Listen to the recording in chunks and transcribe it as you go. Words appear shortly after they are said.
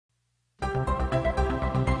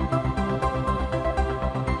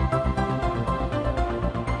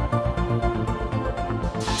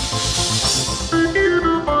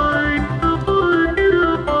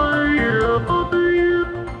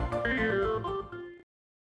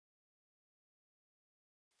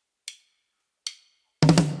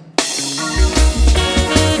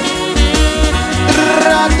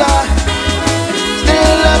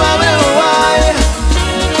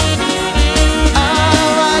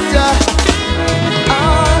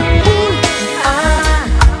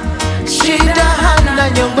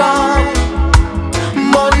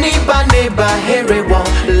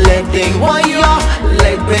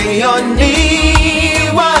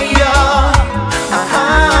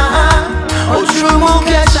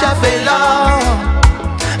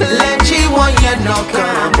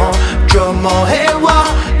Dromo hewa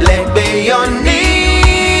legbe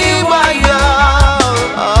yoni waya.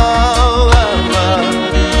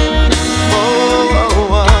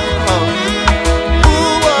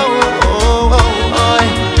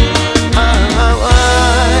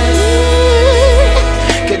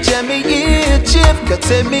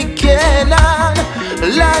 Katemi kenan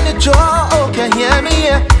lani jo oka yemi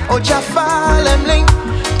oja falem link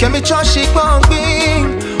kemi choshi bongbing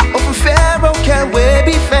ofu fero ke we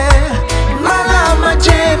be fair malama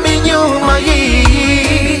jemi nyuma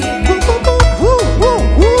yi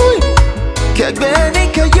kegbeni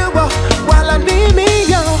ke yuwa wala nimi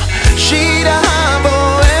yo Shidaa bo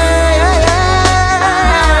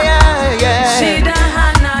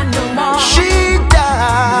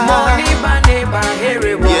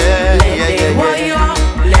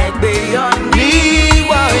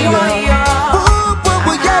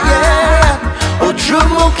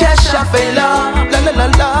la la la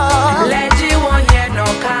la. Let you want here no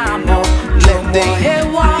camo. Let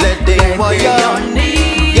they want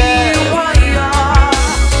yeah.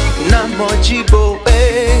 Namo jibo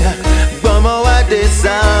Bomo wa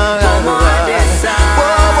desa.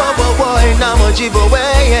 Wo namo jibo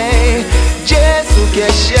Jesu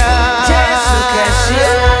kesha.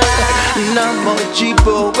 Namo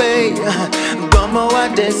jibo Bomo wa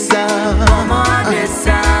desa.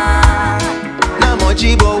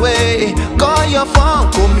 Jibo way, call your phone,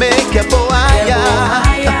 go make a boaya.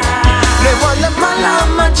 Ne wala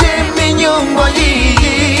malama jemi nyungo yi.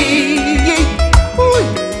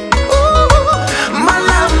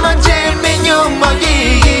 Malama jemi nyungo yi.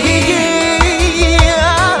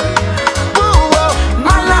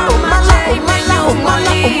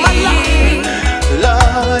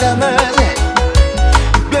 Lord have mercy.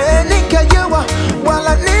 Benika yewa,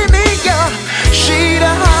 wala nimi ya.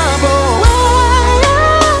 Shidaa bo.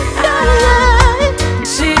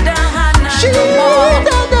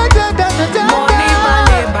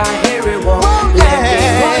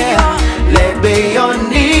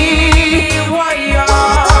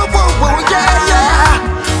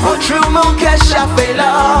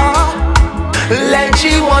 Let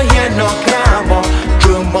you want here no camo.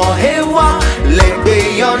 Dromo hewa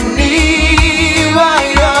legbe yoni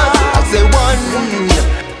waya. I say one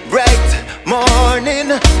bright morning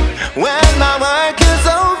when my work is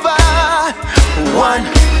over. One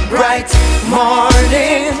bright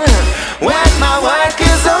morning when my work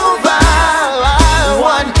is over.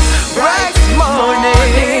 One bright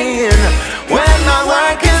morning when my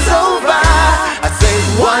work is over. I say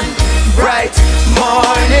one bright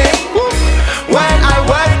morning when I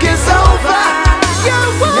work is over.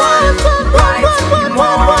 One bright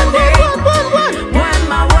morning when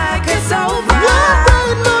my work is over.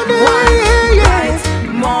 One bright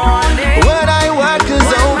morning when I work is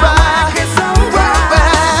over.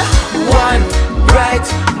 One bright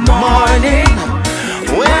morning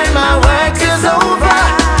when my work is over.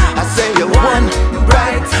 I say one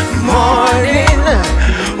bright morning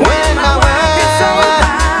when my work is over.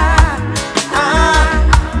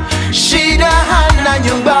 Shidaa na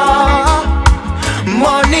nyumba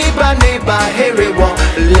money ba neba herewo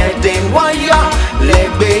let them wire let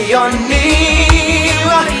be yoni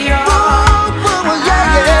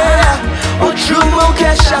Ochumo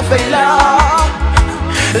kesha fela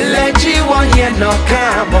let you want here no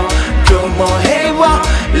camo Dromo hewa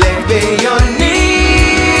let be yoni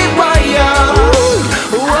wire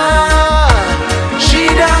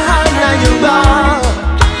Shidaa na nyumba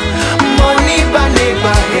money ba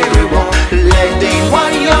neba herewo let them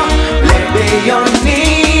wire let be yoni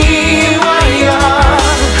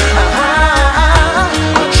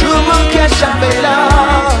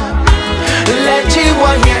let you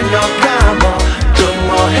want here no camo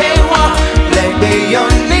Dromo hewa let be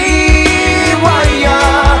yoni waya.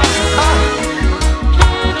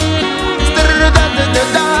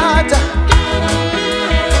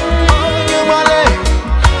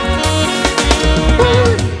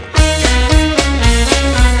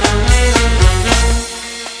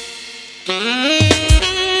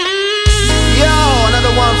 Yo,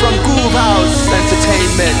 another one from Groove House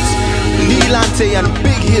Entertainment, Knii, Lante and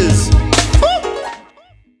Big Hills.